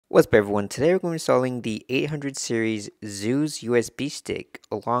What's up everyone, today we're going to be installing the 800 series ZooZ USB stick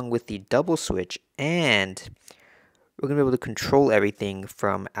along with the double switch, and we're going to be able to control everything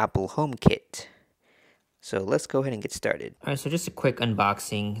from Apple HomeKit. So let's go ahead and get started. Alright, so just a quick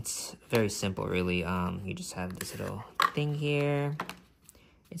unboxing. It's very simple really. You just have this little thing here.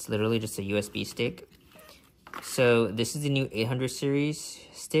 It's literally just a USB stick. So this is the new 800 series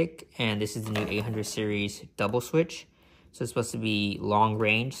stick, and this is the new 800 series double switch. So it's supposed to be long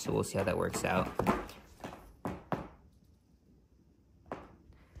range, so we'll see how that works out.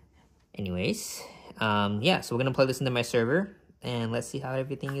 Anyways, yeah, so we're gonna plug this into my server, and let's see how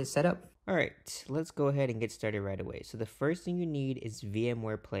everything is set up. Alright, let's go ahead and get started right away. So the first thing you need is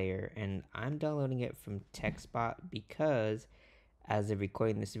VMware Player, and I'm downloading it from TechSpot because as of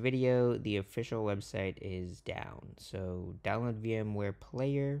recording this video, the official website is down. So download VMware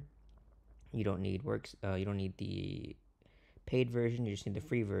Player. You don't need you don't need the paid version, you just need the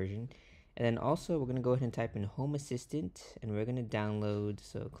free version. And then also we're going to go ahead and type in Home Assistant, and we're going to download.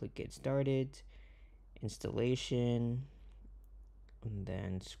 So click Get Started, Installation, and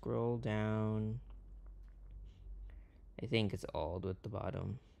then scroll down. I think it's all at the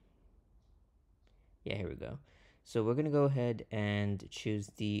bottom. Yeah, here we go. So we're going to go ahead and choose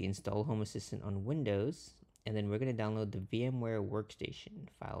the Install Home Assistant on Windows, and then we're going to download the VMware Workstation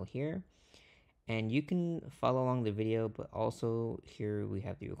file here. And you can follow along the video, but also here we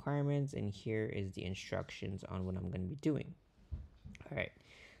have the requirements, and here is the instructions on what I'm going to be doing. All right,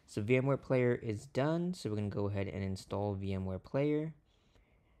 so VMware Player is done. So we're going to go ahead and install VMware Player.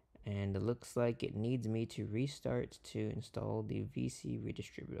 And it looks like it needs me to restart to install the VC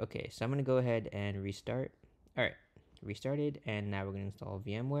redistributor. Okay, so I'm going to go ahead and restart. All right, restarted, and now we're going to install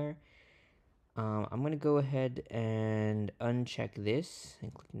VMware. I'm going to go ahead and uncheck this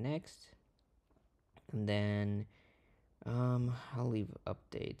and click Next. And then I'll leave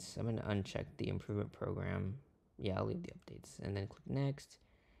updates. I'm going to uncheck the improvement program. Yeah, I'll leave the updates. And then click Next,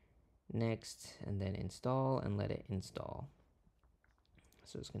 Next, and then Install, and let it install.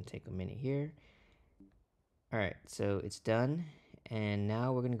 So it's going to take a minute here. All right, so it's done. And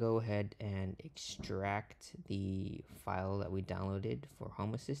now we're going to go ahead and extract the file that we downloaded for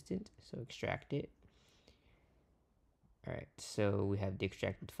Home Assistant. So extract it. All right, so we have the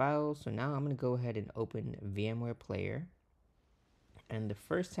extracted file. So now I'm going to go ahead and open VMware Player. And the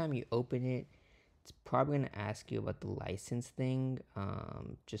first time you open it, it's probably going to ask you about the license thing.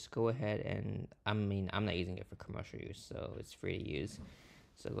 Just go ahead and, I'm not using it for commercial use, so it's free to use.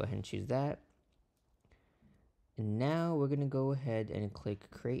 So go ahead and choose that. And now we're going to go ahead and click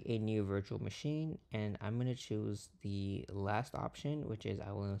Create a New Virtual Machine. And I'm going to choose the last option, which is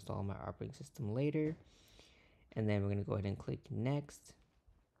I will install my operating system later. And then we're going to go ahead and click Next.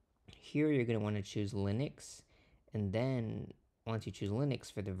 Here you're going to want to choose Linux. And then once you choose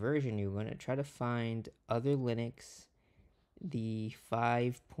Linux for the version, you're going to try to find other Linux, the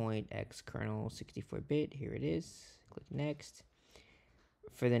 5.x kernel 64-bit. Here it is. Click Next.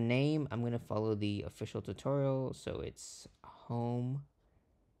 For the name, I'm going to follow the official tutorial. So it's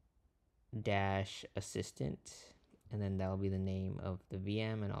Home-Assistant. And then that'll be the name of the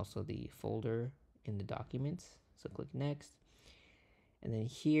VM and also the folder in the documents. So click Next. And then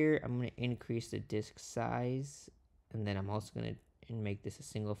here, I'm going to increase the disk size. And then I'm also going to make this a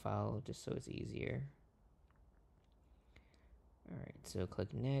single file just so it's easier. All right, so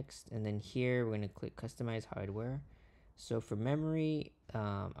click Next. And then here, we're going to click Customize Hardware. So for memory,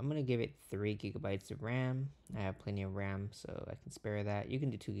 I'm going to give it 3 gigabytes of RAM. I have plenty of RAM, so I can spare that. You can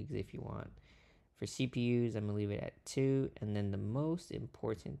do 2 gigs if you want. For CPUs, I'm going to leave it at 2. And then the most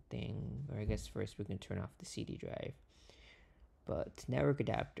important thing, or I guess first we can turn off the CD drive. But network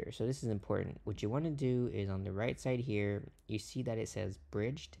adapter, so this is important. What you want to do is on the right side here, you see that it says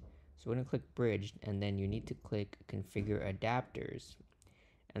bridged. So we're going to click bridged, and then you need to click configure adapters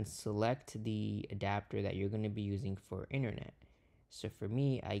and select the adapter that you're going to be using for internet. So for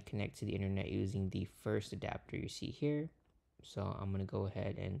me, I connect to the internet using the first adapter you see here. So I'm going to go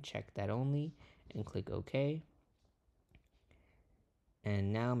ahead and check that only and click OK.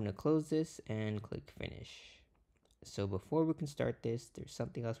 And now I'm going to close this and click finish. So before we can start this, there's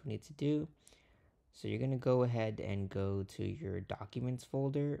something else we need to do. So you're going to go ahead and go to your documents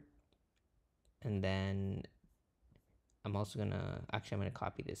folder. And then I'm also going to, actually I'm going to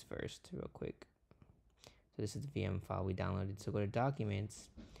copy this first real quick. So this is the VM file we downloaded. So go to documents,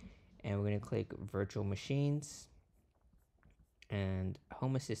 and we're going to click virtual machines and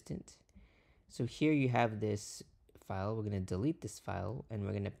Home Assistant. So here you have this file. We're going to delete this file, and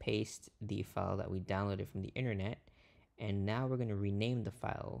we're going to paste the file that we downloaded from the internet. And now we're going to rename the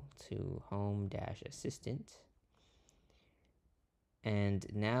file to home-assistant. And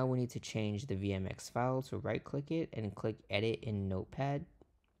now we need to change the VMX file. So right click it and click edit in Notepad.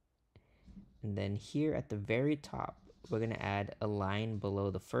 And then here at the very top, we're going to add a line below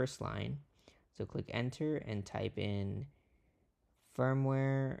the first line. So click enter and type in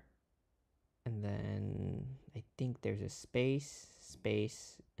firmware. And then I think there's a space,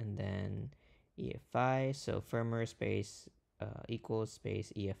 and then EFI. So firmware space equals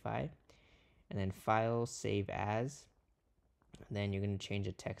space EFI. And then file save as. And then you're going to change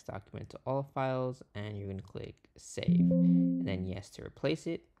the text document to all files, and you're going to click save. And then yes to replace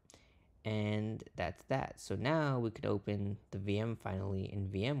it. And that's that. So now we could open the VM finally in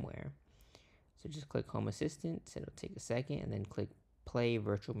VMware. So just click Home Assistant, it'll take a second, and then click Play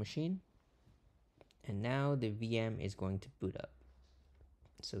Virtual Machine. And now the VM is going to boot up.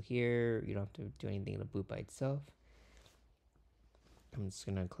 So here, you don't have to do anything, it'll boot by itself. I'm just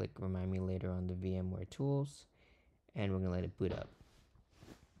gonna click Remind Me Later on the VMware tools, and we're gonna let it boot up.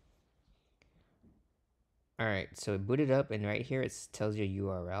 Alright, so it booted up, and right here it tells you a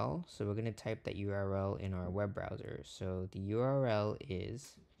URL. So we're going to type that URL in our web browser. So the URL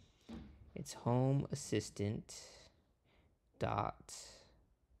is, it's home assistant dot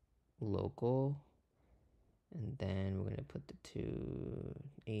local, and then we're going to put the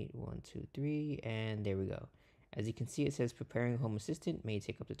 28123, and there we go. As you can see, it says preparing home assistant may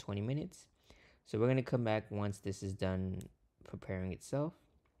take up to 20 minutes. So we're going to come back once this is done preparing itself.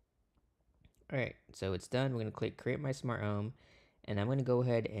 Alright, so it's done. We're going to click create my smart home, and I'm going to go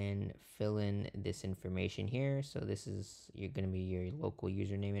ahead and fill in this information here. So this is going to be your local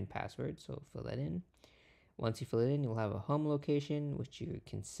username and password, so fill that in. Once you fill it in, you'll have a home location, which you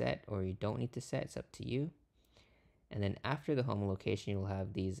can set or you don't need to set. It's up to you. And then after the home location, you'll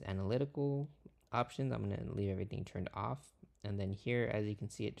have these analytical options. I'm going to leave everything turned off. And then here, as you can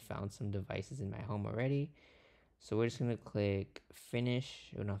see, it found some devices in my home already. So we're just going to click finish.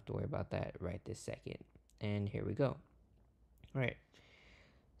 We don't have to worry about that right this second. And here we go. All right.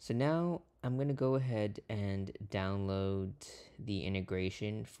 So now I'm going to go ahead and download the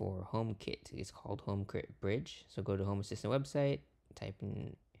integration for HomeKit. It's called HomeKit Bridge. So go to Home Assistant website, type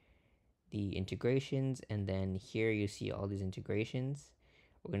in the integrations, and then here you see all these integrations.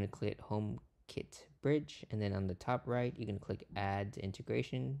 We're going to click HomeKit Bridge, and then on the top right, you can click Add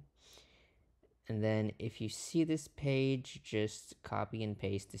Integration. And then if you see this page, just copy and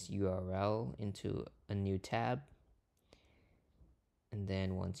paste this URL into a new tab. And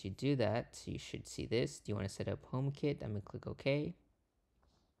then once you do that, you should see this. Do you want to set up HomeKit? I'm going to click OK.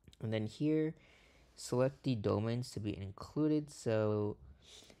 And then here, select the domains to be included. So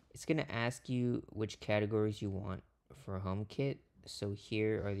it's going to ask you which categories you want for HomeKit. So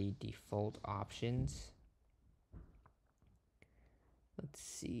here are the default options. Let's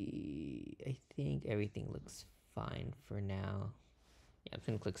see, I think everything looks fine for now. Yeah, I'm just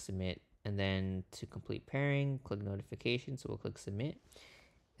gonna click submit, and then to complete pairing, click notification, so we'll click submit.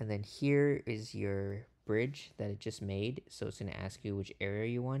 And then here is your bridge that it just made. So it's gonna ask you which area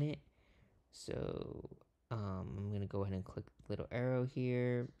you want it. So I'm gonna go ahead and click the little arrow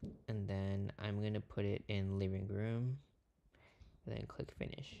here, and then I'm gonna put it in living room, and then click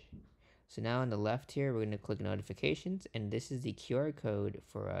finish. So now on the left here, we're going to click notifications, and this is the QR code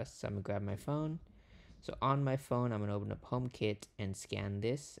for us. So I'm going to grab my phone. So on my phone, I'm going to open up HomeKit and scan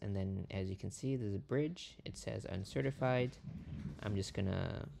this. And then as you can see, there's a bridge. It says uncertified. I'm just going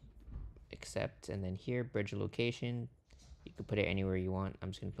to accept. And then here, bridge location. You can put it anywhere you want.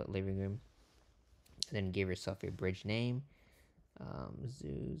 I'm just going to put living room. And then give yourself your bridge name.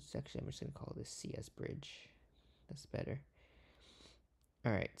 ZooZ. Actually, I'm just going to call this CS Bridge. That's better.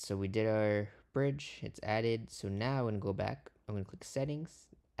 All right, so we did our bridge, it's added. So now I'm gonna go back, I'm gonna click settings,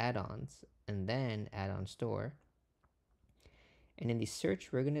 add-ons, and then add-on store. And in the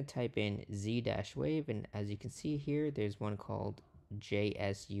search, we're gonna type in Z-Wave, and as you can see here, there's one called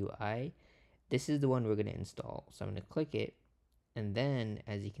JSUI. This is the one we're gonna install. So I'm gonna click it, and then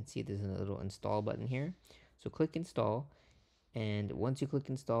as you can see, there's a little install button here. So click install, and once you click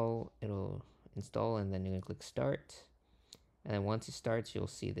install, it'll install, and then you're gonna click start. And then once it starts, you'll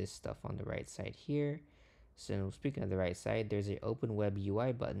see this stuff on the right side here. So speaking of the right side, there's an Open Web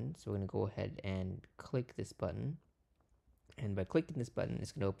UI button. So we're going to go ahead and click this button. And by clicking this button,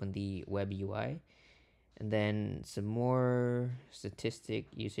 it's going to open the web UI. And then some more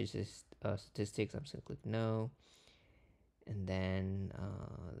usage statistics. I'm just going to click no. And then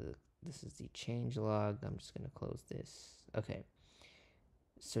this is the change log. I'm just going to close this. Okay.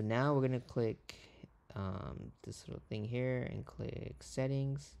 So now we're going to click this little thing here and click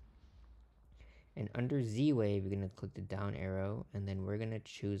settings, and under Z-Wave you're going to click the down arrow, and then we're going to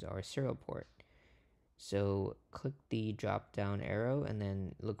choose our serial port. So click the drop down arrow and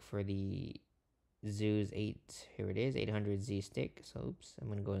then look for the ZooZ 8, here it is, 800Z stick. So oops, I'm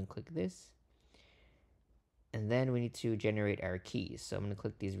gonna go and click this. And then we need to generate our keys. So I'm gonna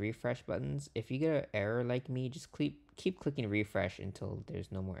click these refresh buttons. If you get an error like me, just keep clicking refresh until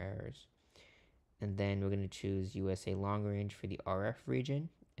there's no more errors. And then we're gonna choose USA long range for the RF region.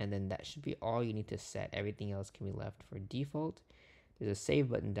 And then that should be all you need to set. Everything else can be left for default. There's a save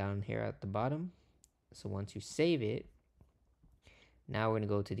button down here at the bottom. So once you save it, now we're going to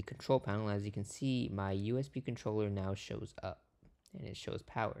go to the control panel. As you can see, my USB controller now shows up and it shows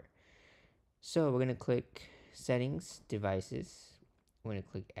power. So we're going to click settings, devices. We're going to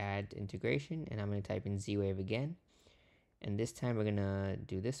click add integration and I'm going to type in Z-Wave again. And this time we're going to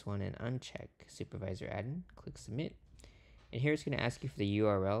do this one and uncheck supervisor add-in, click submit. And here it's going to ask you for the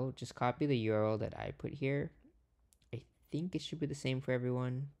URL. Just copy the URL that I put here. I think it should be the same for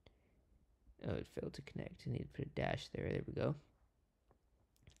everyone. Oh, it failed to connect. I need to put a dash there. There we go.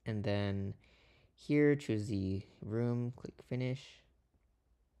 And then here, choose the room, click finish.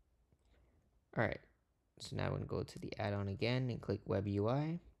 All right, so now I'm gonna go to the add-on again and click web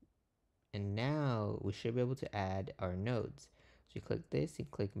UI. And now we should be able to add our nodes. So you click this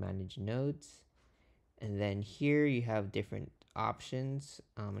and click manage nodes. And then here you have different options.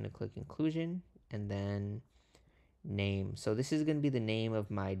 I'm gonna click inclusion and then name. So this is gonna be the name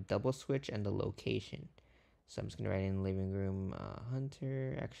of my double switch and the location. So I'm just gonna write in living room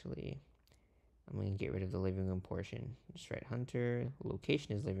Hunter. Actually, I'm gonna get rid of the living room portion. Just write Hunter.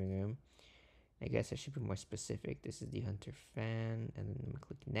 Location is living room. I guess I should be more specific. This is the Hunter fan, and then I'm gonna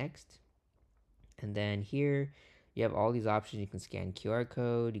click next. And then here you have all these options. You can scan QR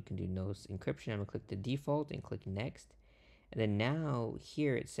code. You can do no encryption. I'm gonna click the default and click next. And then now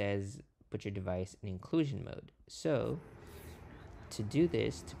here it says put your device in inclusion mode. So to do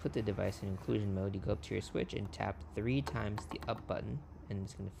this, to put the device in inclusion mode, you go up to your switch and tap 3 times the up button and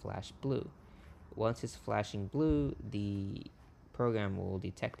it's going to flash blue. Once it's flashing blue, the program will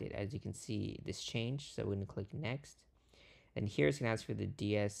detect it. As you can see, this changed, so we're going to click next. And here it's going to ask for the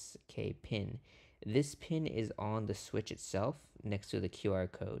DSK pin. This pin is on the switch itself next to the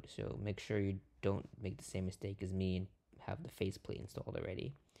QR code, so make sure you don't make the same mistake as me and have the faceplate installed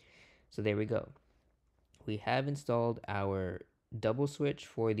already. So there we go. We have installed our double switch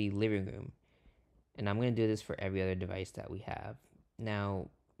for the living room, and I'm going to do this for every other device that we have. Now,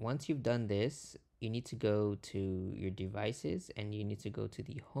 once you've done this, you need to go to your devices and you need to go to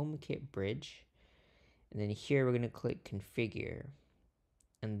the HomeKit bridge, and then here we're going to click configure,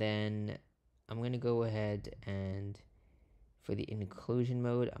 and then I'm going to go ahead and for the inclusion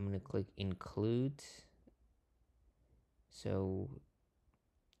mode I'm going to click include. So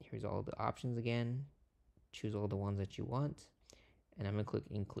here's all the options again, choose all the ones that you want. And I'm going to click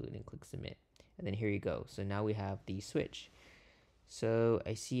include and click submit. And then here you go. So now we have the switch. So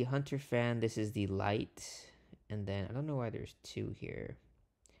I see Hunter fan. This is the light. And then I don't know why there's 2 here.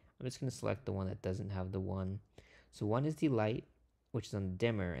 I'm just going to select the one that doesn't have the 1. So 1 is the light, which is on the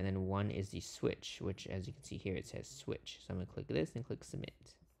dimmer. And then 1 is the switch, which as you can see here, it says switch. So I'm going to click this and click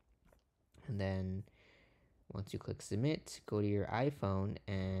submit. And then once you click submit, go to your iPhone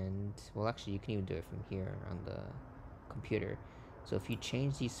and, well, actually you can even do it from here on the computer. So if you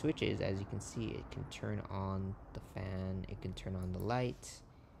change these switches, as you can see, it can turn on the fan, it can turn on the light.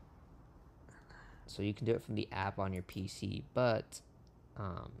 So you can do it from the app on your PC, but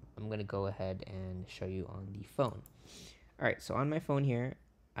I'm going to go ahead and show you on the phone. All right, so on my phone here,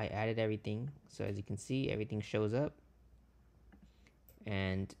 I added everything. So as you can see, everything shows up.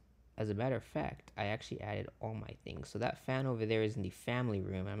 And as a matter of fact, I actually added all my things. So that fan over there is in the family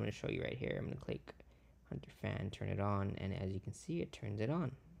room. I'm going to show you right here. I'm going to click Hunter fan, turn it on, and as you can see, it turns it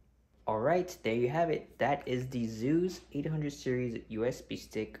on. Alright, there you have it. That is the ZooZ 800 series USB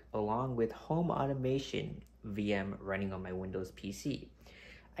stick along with home automation VM running on my Windows PC.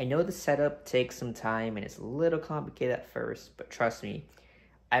 I know the setup takes some time and it's a little complicated at first, but trust me,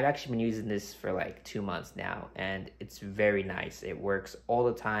 I've actually been using this for like 2 months now and it's very nice. It works all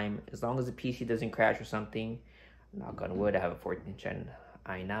the time as long as the PC doesn't crash or something. Knock on wood, I have a 14th gen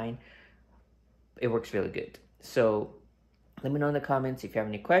i9. It works really good. So let me know in the comments if you have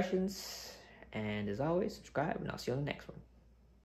any questions. And as always, subscribe and I'll see you on the next one.